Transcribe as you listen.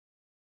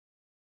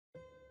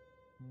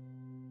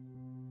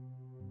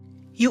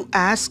You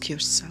ask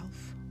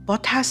yourself,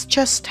 what has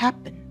just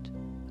happened?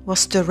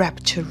 Was the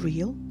rapture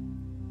real?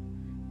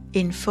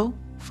 Info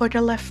for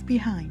the left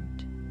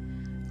behind.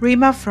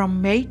 Rima from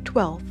May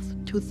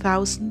 12,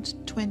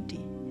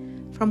 2020.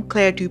 From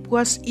Claire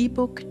Dubois'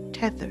 ebook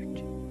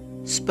Tethered.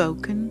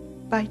 Spoken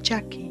by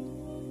Jackie.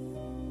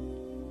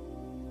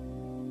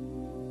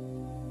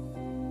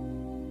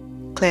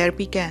 Claire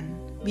began.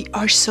 We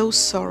are so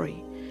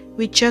sorry.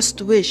 We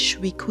just wish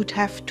we could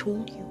have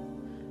told you.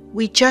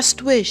 We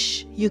just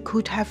wish you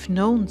could have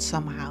known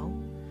somehow.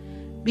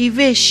 We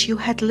wish you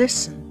had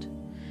listened.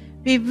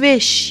 We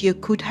wish you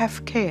could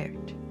have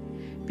cared.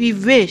 We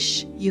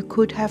wish you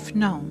could have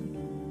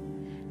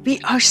known. We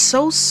are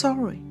so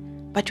sorry,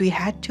 but we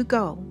had to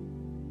go.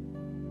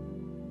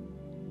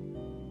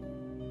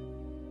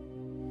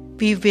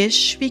 We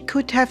wish we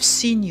could have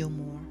seen you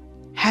more,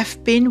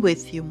 have been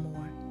with you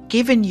more,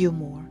 given you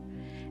more.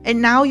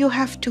 And now you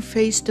have to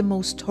face the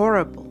most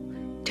horrible,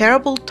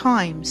 terrible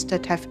times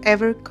that have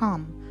ever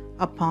come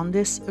upon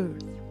this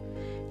earth.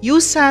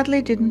 You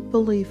sadly didn't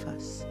believe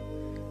us,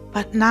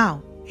 but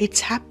now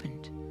it's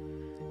happened,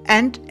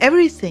 and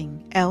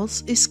everything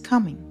else is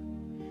coming.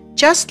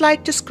 Just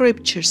like the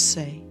scriptures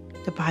say,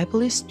 the Bible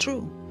is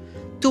true.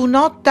 Do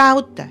not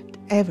doubt that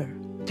ever.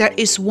 There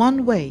is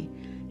one way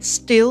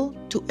still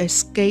to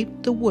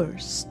escape the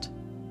worst.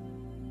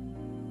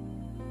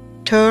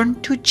 Turn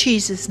to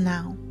Jesus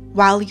now,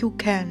 while you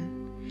can.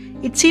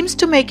 It seems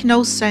to make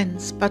no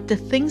sense, but the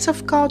things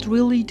of God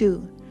really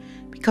do,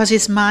 because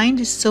His mind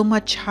is so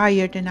much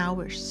higher than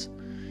ours.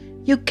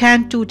 You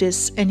can't do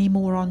this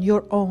anymore on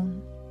your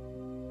own.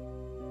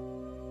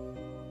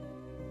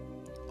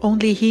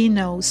 Only He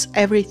knows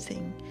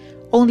everything.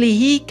 Only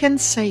He can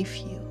save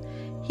you.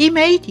 He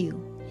made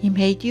you. He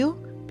made you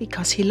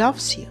because He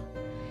loves you.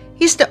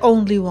 He's the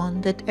only one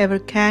that ever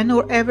can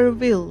or ever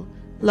will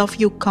love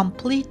you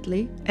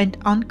completely and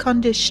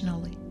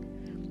unconditionally.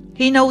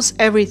 He knows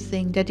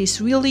everything that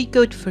is really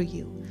good for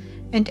you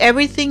and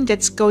everything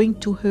that's going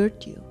to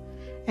hurt you,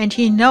 and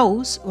He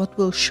knows what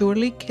will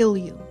surely kill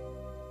you.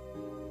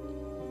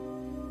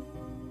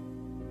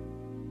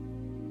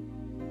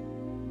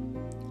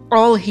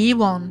 All He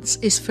wants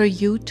is for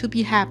you to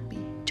be happy,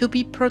 to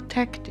be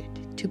protected,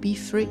 to be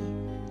free,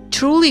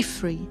 truly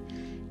free,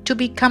 to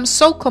become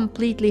so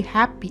completely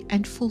happy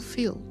and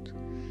fulfilled.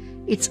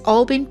 It's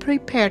all been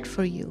prepared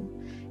for you.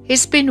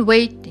 He's been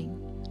waiting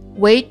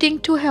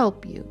to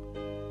help you,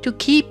 to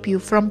keep you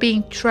from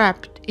being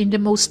trapped in the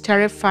most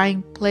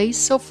terrifying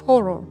place of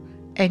horror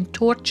and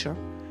torture,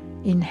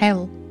 in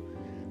hell.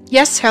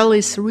 Yes, hell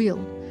is real.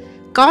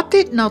 God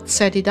did not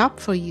set it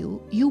up for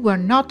you. You were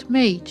not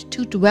made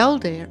to dwell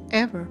there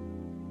ever.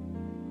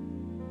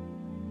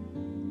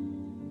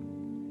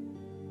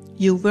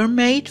 You were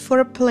made for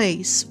a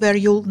place where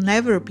you'll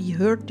never be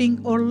hurting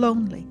or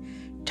lonely,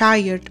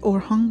 tired or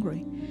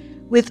hungry,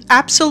 with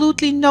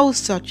absolutely no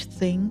such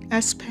thing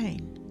as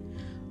pain.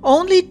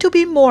 Only to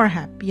be more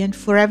happy and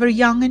forever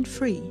young and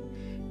free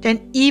than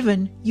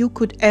even you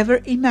could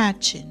ever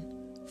imagine,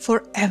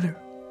 forever.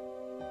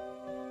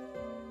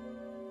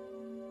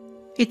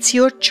 It's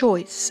your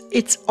choice.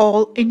 It's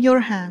all in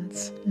your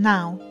hands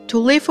now, to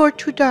live or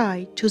to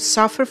die, to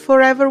suffer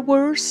forever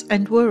worse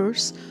and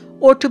worse,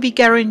 or to be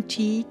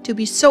guaranteed to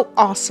be so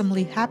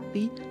awesomely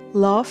happy,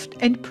 loved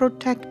and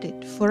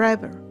protected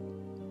forever.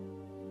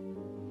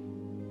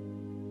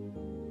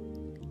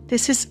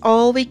 This is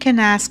all we can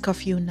ask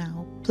of you now.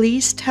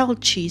 Please tell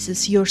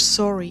Jesus you're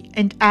sorry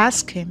and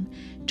ask Him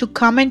to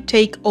come and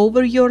take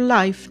over your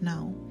life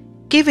now.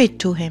 Give it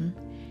to Him.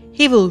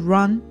 He will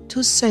run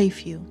to save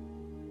you.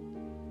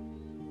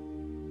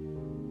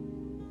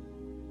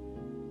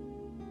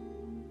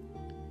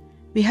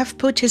 We have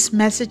put His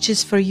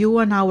messages for you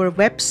on our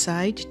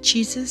website,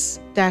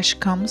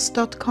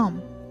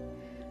 jesus-comes.com.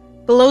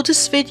 Below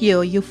this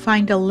video you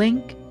find a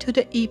link to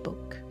the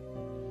ebook.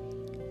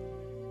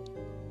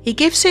 He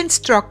gives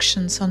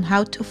instructions on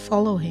how to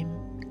follow Him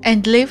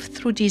and live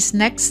through these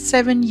next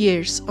 7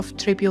 years of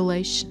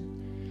tribulation.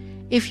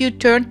 If you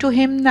turn to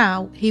Him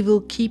now, He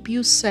will keep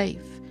you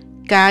safe,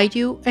 guide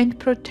you and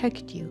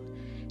protect you.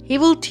 He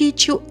will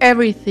teach you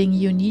everything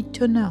you need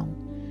to know,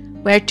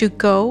 where to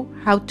go,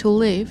 how to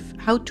live,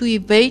 how to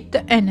evade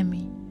the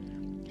enemy.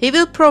 He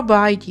will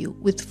provide you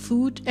with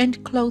food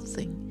and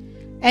clothing,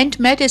 and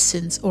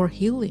medicines or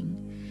healing,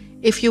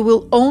 if you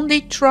will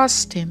only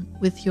trust Him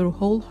with your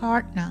whole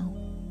heart now.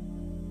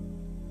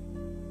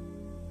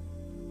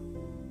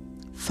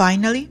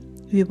 Finally,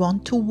 we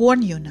want to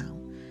warn you now.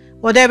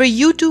 Whatever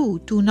you do,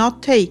 do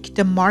not take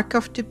the mark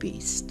of the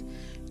beast.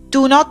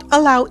 Do not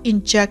allow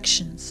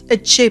injections, a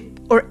chip,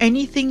 or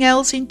anything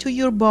else into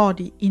your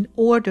body in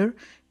order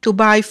to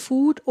buy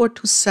food or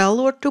to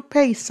sell or to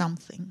pay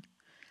something.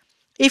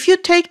 If you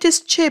take this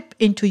chip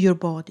into your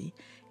body,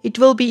 it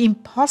will be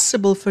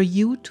impossible for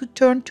you to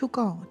turn to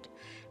God,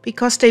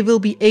 because they will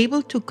be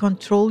able to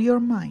control your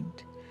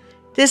mind.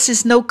 This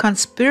is no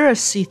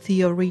conspiracy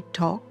theory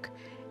talk.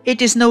 It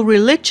is no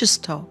religious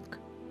talk.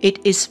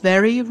 It is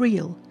very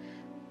real.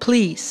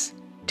 Please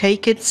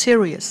take it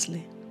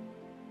seriously.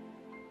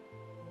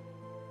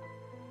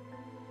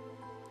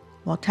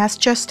 What has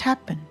just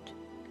happened?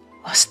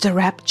 Was the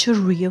rapture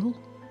real?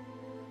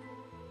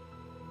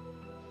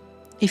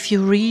 If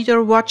you read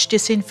or watch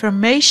this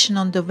information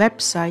on the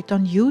website,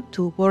 on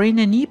YouTube, or in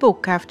an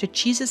ebook after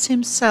Jesus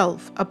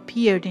himself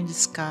appeared in the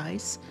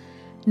skies,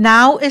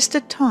 now is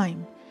the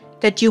time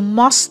that you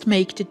must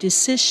make the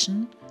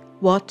decision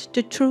what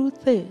the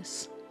truth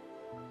is.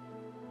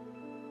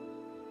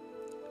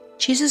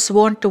 Jesus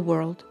warned the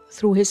world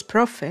through his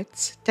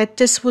prophets that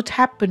this would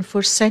happen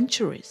for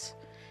centuries.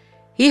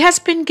 He has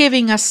been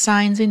giving us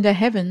signs in the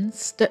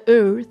heavens, the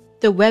earth,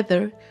 the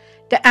weather,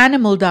 the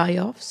animal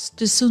die-offs,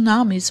 the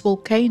tsunamis,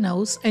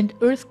 volcanoes, and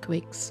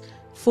earthquakes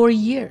for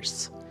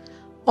years,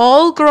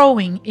 all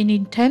growing in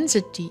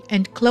intensity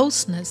and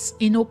closeness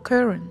in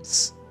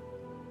occurrence.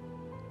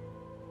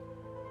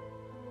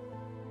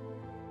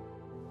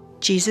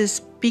 Jesus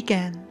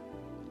began,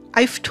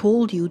 "I've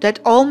told you that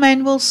all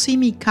men will see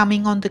me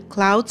coming on the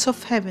clouds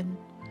of heaven."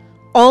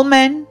 All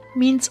men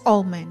means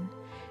all men.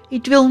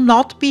 It will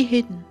not be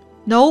hidden.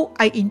 No,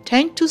 I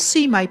intend to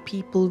see my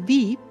people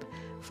weep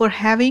for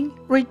having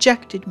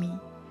rejected me.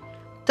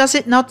 Does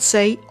it not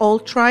say all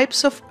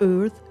tribes of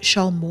earth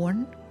shall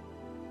mourn?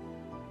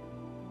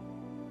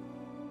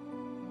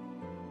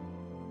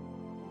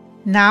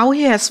 Now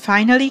he has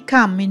finally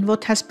come in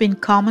what has been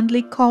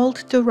commonly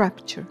called the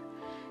rapture.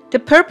 The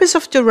purpose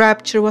of the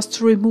rapture was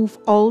to remove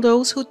all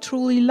those who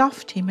truly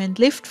loved him and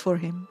lived for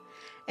him,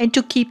 and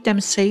to keep them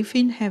safe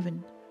in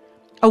heaven,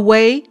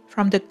 away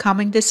from the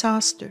coming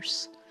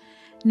disasters.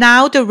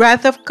 Now the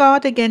wrath of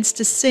God against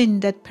the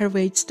sin that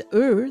pervades the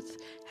earth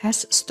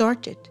has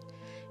started.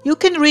 You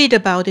can read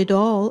about it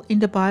all in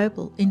the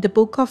Bible, in the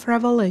book of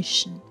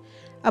Revelation,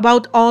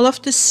 about all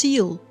of the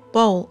seal,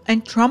 bowl,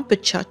 and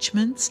trumpet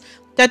judgments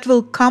that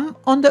will come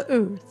on the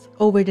earth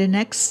over the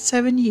next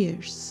 7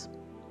 years.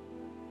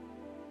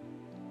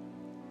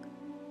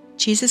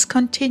 Jesus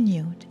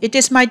continued, "It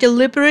is my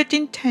deliberate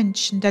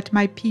intention that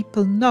my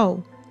people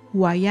know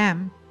who I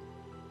am.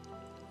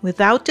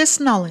 Without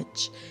this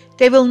knowledge,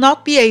 they will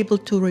not be able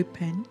to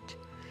repent.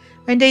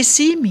 When they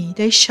see me,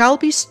 they shall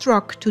be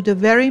struck to the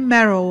very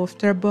marrow of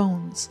their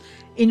bones,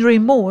 in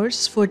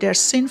remorse for their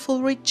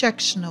sinful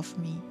rejection of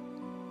me.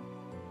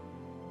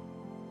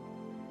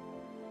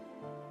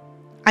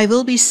 I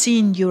will be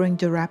seen during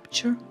the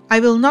rapture. I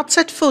will not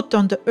set foot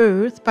on the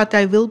earth, but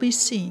I will be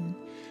seen.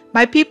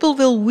 My people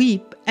will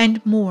weep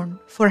and mourn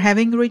for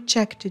having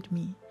rejected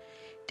me.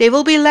 They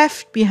will be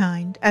left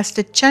behind as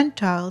the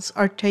Gentiles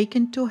are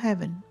taken to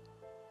heaven.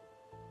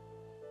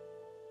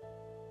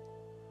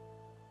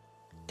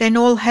 Then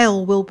all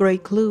hell will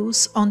break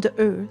loose on the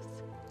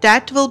earth.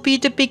 That will be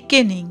the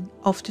beginning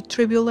of the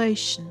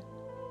tribulation.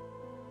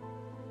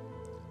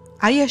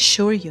 I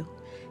assure you,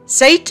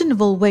 Satan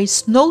will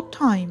waste no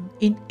time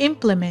in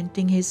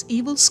implementing his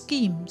evil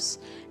schemes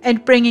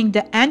and bringing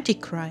the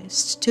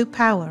Antichrist to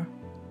power.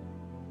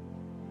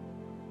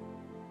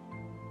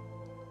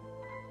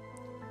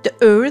 The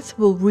earth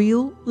will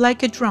reel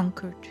like a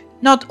drunkard.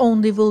 Not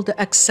only will the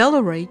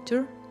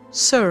accelerator,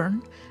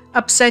 CERN,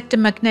 upset the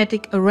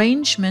magnetic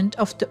arrangement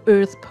of the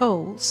Earth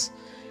poles,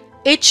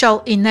 it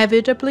shall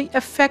inevitably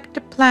affect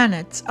the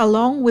planets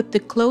along with the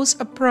close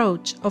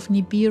approach of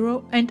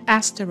Nibiru and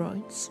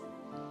asteroids.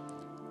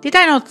 Did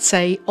I not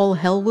say all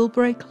hell will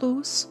break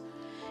loose?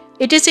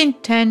 It is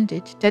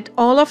intended that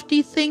all of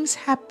these things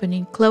happen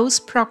in close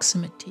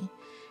proximity.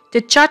 The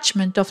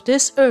judgment of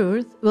this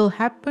earth will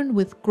happen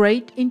with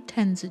great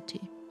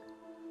intensity.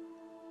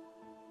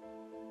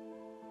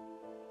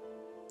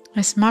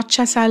 As much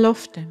as I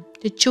love them,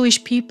 the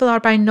Jewish people are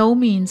by no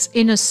means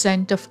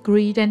innocent of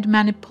greed and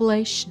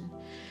manipulation.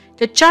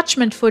 The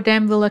judgment for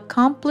them will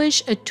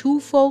accomplish a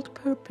twofold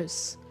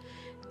purpose: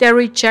 their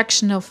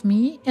rejection of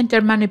me and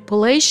their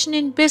manipulation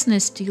in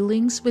business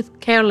dealings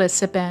with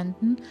careless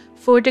abandon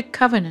for the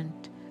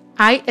covenant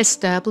I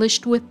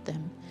established with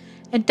them,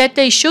 and that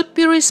they should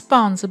be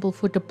responsible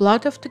for the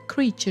blood of the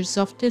creatures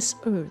of this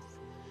earth.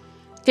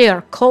 They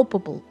are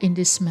culpable in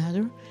this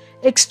matter,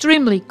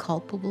 extremely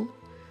culpable.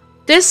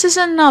 This is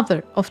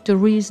another of the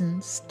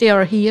reasons they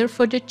are here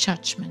for the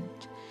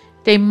judgment.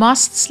 They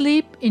must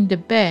sleep in the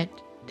bed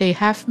they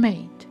have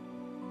made.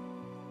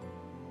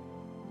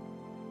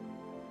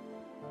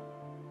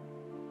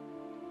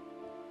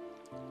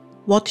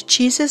 What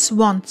Jesus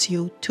wants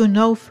you to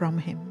know from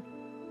him.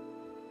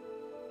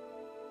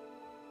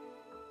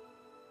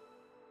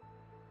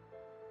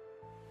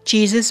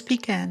 Jesus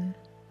began,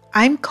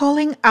 "I'm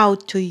calling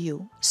out to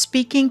you,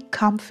 speaking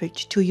comfort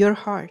to your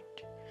heart.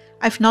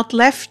 I've not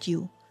left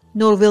you,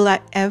 nor will I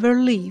ever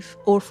leave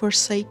or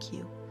forsake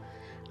you.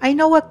 I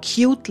know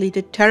acutely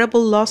the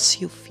terrible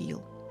loss you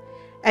feel.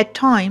 At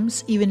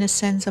times, even a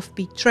sense of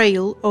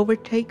betrayal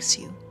overtakes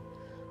you.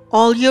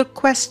 All your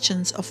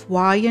questions of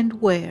why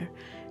and where,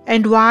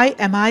 and why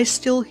am I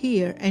still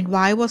here, and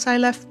why was I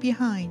left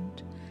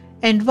behind,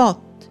 and what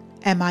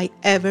am I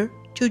ever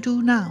to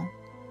do now?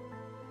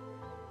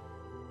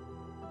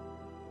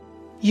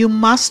 You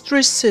must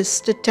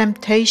resist the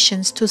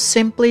temptations to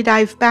simply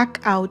dive back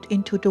out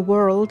into the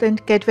world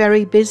and get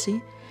very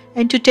busy,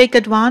 and to take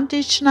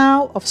advantage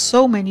now of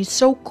so many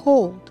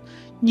so-called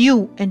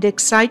new and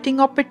exciting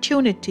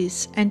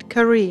opportunities and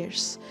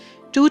careers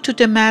due to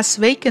the mass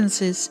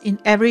vacancies in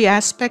every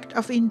aspect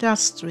of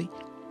industry,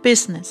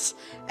 business,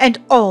 and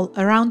all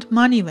around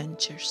money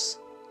ventures.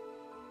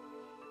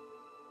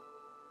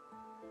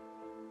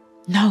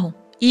 No,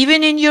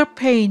 even in your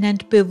pain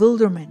and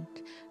bewilderment,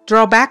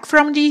 draw back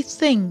from these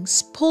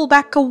things, pull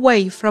back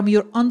away from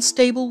your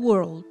unstable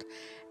world,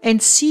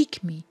 and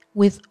seek me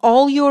with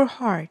all your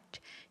heart,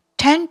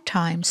 10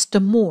 times the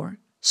more.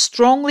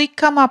 Strongly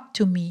come up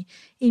to me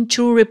in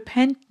true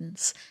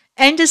repentance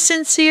and a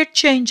sincere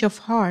change of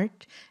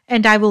heart,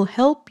 and I will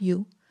help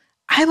you.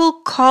 I will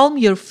calm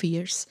your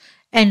fears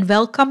and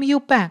welcome you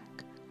back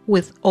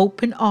with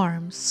open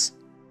arms.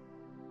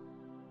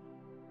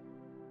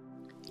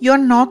 You're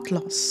not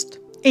lost.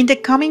 In the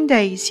coming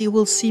days, you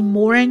will see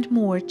more and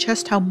more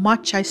just how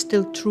much I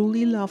still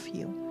truly love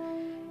you.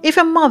 If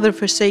a mother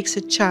forsakes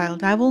a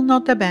child, I will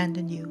not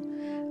abandon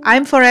you. I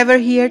am forever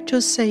here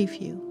to save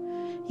you.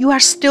 You are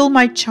still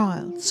my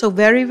child, so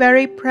very,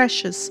 very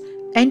precious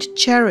and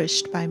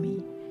cherished by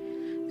me.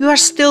 You are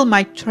still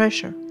my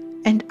treasure,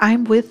 and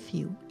I'm with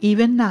you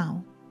even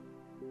now.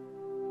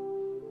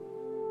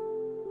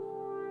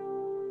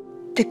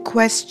 The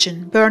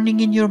question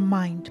burning in your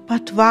mind,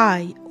 but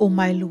why, O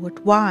my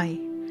Lord, why?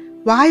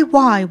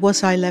 Why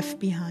was I left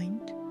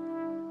behind?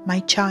 My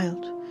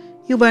child,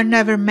 you were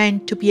never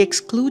meant to be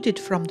excluded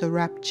from the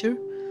rapture.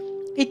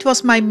 It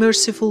was my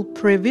merciful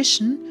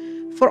provision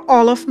for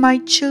all of my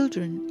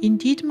children,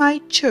 indeed my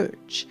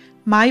church,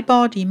 my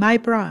body, my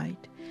bride.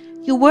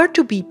 You were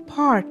to be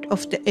part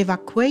of the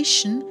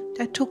evacuation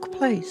that took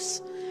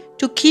place,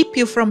 to keep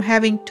you from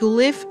having to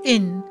live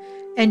in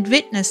and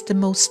witness the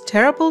most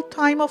terrible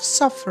time of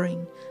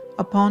suffering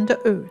upon the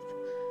earth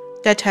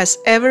that has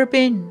ever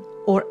been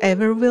or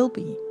ever will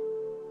be.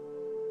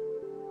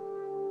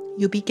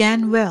 You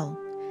began well.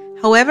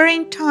 However,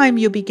 in time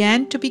you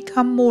began to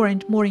become more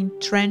and more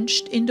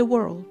entrenched in the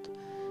world.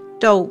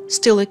 Though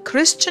still a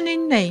Christian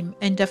in name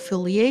and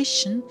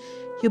affiliation,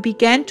 you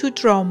began to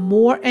draw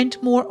more and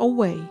more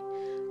away,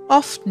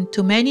 often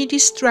to many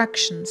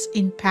distractions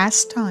in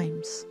past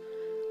times.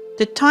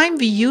 The time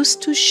we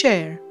used to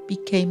share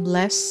became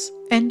less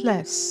and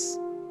less.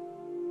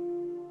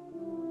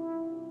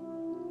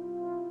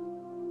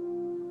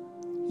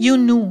 You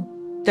knew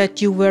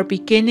that you were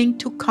beginning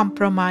to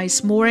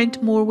compromise more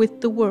and more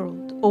with the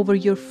world over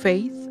your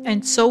faith,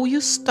 and so you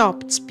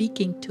stopped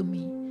speaking to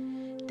me.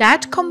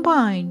 That,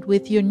 combined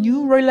with your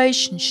new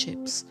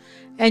relationships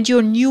and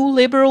your new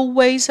liberal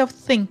ways of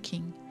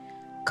thinking,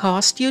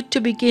 caused you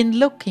to begin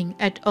looking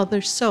at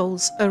other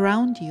souls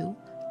around you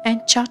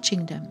and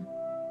judging them.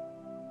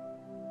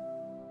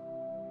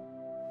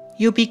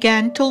 You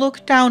began to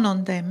look down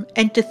on them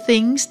and the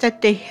things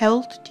that they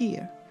held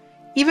dear,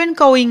 even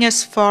going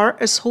as far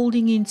as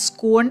holding in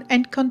scorn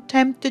and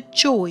contempt the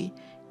joy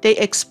they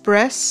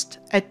expressed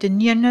at the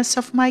nearness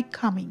of my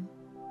coming.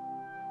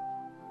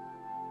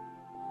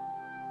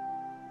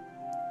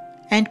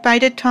 And by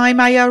the time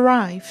I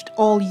arrived,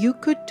 all you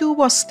could do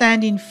was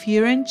stand in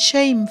fear and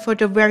shame for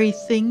the very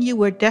thing you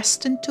were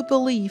destined to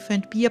believe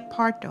and be a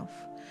part of,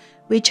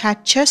 which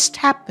had just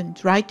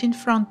happened right in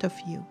front of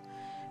you,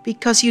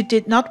 because you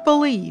did not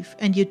believe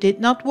and you did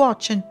not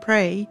watch and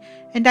pray,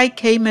 and I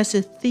came as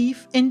a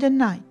thief in the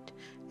night,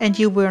 and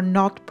you were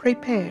not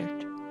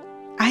prepared.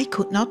 I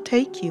could not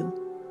take you.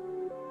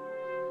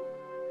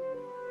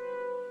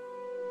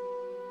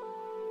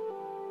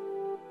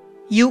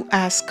 You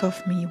ask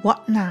of me,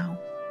 what now?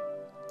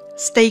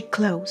 Stay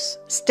close,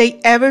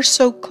 stay ever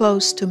so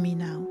close to me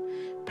now.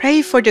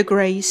 Pray for the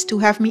grace to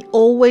have me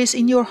always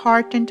in your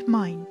heart and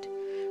mind,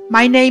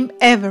 my name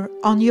ever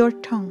on your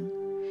tongue.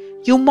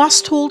 You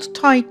must hold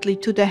tightly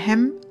to the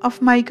hem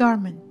of my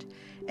garment,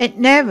 and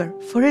never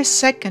for a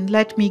second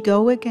let me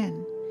go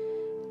again.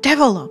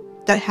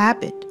 Develop the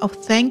habit of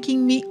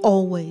thanking me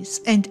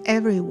always and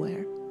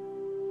everywhere.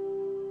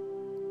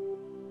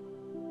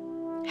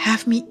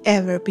 Have me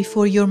ever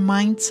before your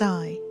mind's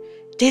eye.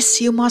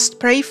 This you must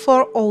pray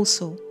for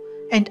also,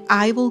 and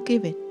I will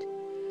give it.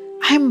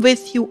 I am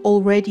with you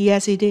already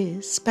as it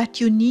is, but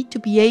you need to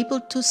be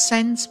able to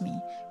sense me,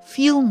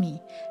 feel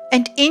me,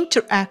 and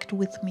interact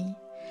with me,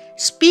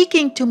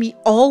 speaking to me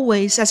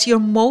always as your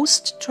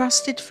most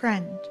trusted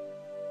friend.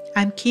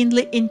 I'm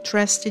keenly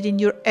interested in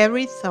your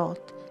every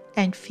thought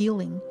and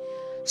feeling,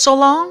 so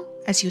long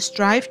as you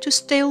strive to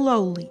stay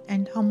lowly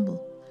and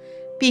humble,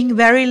 being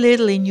very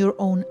little in your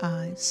own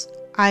eyes.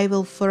 I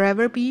will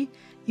forever be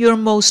your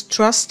most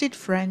trusted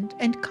friend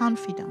and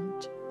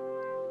confidant.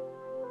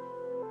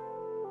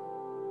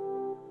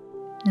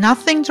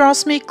 Nothing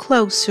draws me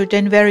closer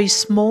than very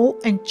small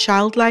and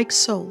childlike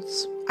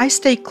souls. I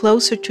stay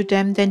closer to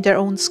them than their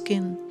own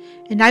skin,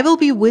 and I will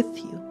be with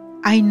you.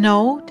 I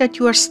know that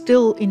you are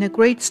still in a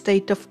great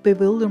state of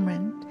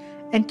bewilderment,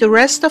 and the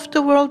rest of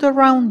the world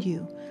around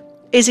you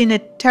is in a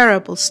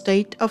terrible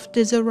state of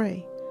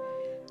disarray.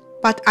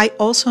 But I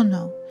also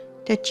know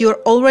that you are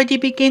already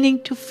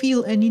beginning to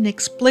feel an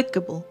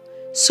inexplicable,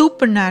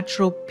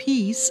 supernatural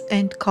peace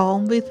and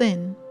calm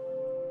within.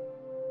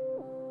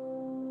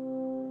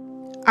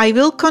 I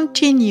will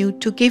continue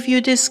to give you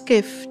this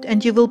gift,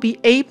 and you will be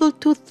able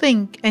to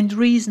think and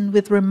reason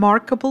with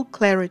remarkable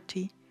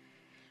clarity.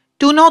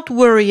 Do not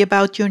worry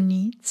about your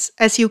needs.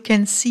 As you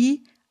can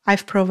see,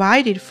 I've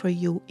provided for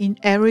you in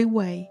every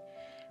way.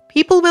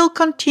 People will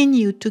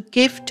continue to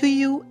give to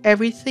you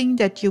everything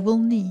that you will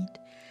need,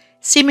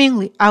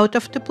 seemingly out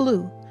of the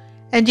blue,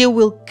 and you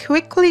will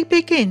quickly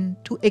begin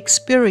to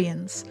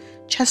experience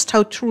just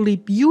how truly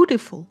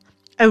beautiful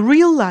a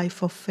real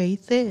life of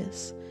faith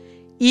is,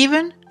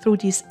 even through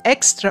these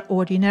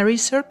extraordinary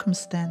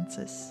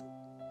circumstances.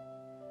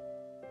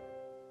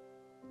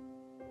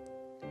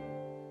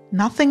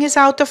 Nothing is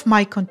out of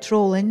my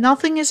control, and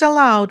nothing is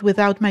allowed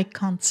without my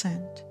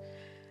consent.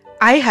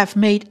 I have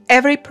made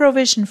every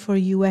provision for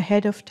you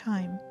ahead of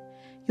time.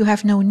 You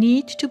have no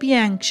need to be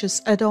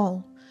anxious at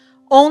all.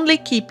 Only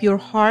keep your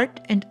heart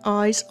and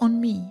eyes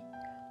on me.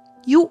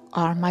 You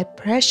are my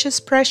precious,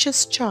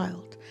 precious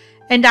child,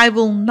 and I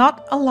will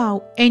not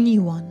allow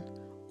anyone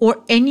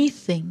or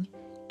anything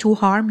to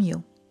harm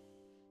you.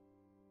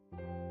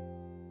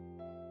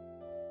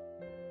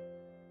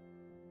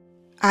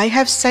 I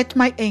have set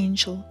my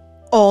angel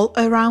all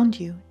around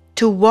you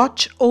to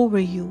watch over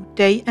you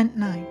day and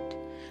night.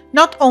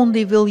 Not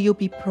only will you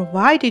be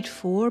provided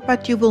for,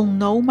 but you will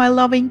know my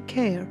loving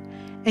care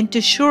and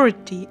the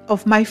surety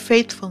of my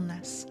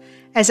faithfulness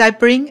as I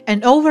bring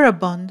an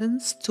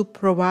overabundance to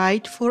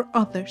provide for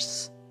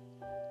others.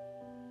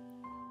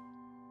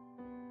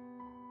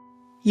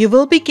 You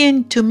will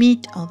begin to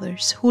meet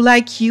others who,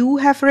 like you,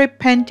 have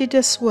repented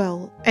as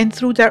well, and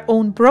through their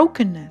own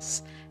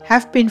brokenness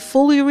have been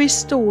fully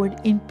restored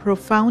in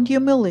profound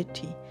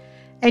humility,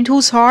 and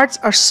whose hearts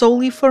are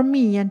solely for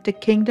me and the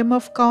kingdom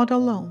of God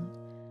alone.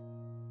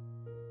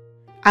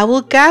 I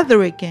will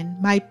gather again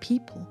my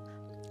people,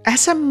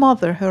 as a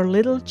mother her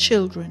little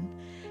children,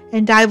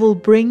 and I will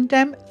bring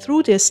them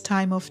through this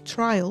time of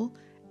trial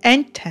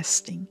and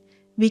testing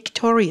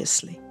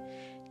victoriously.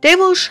 They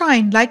will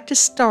shine like the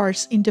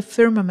stars in the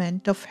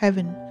firmament of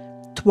heaven,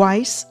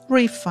 twice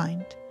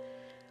refined.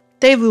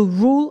 They will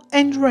rule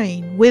and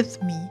reign with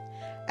me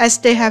as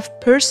they have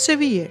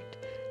persevered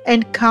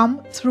and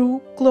come through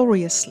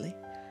gloriously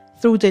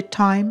through the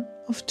time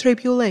of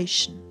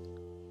tribulation.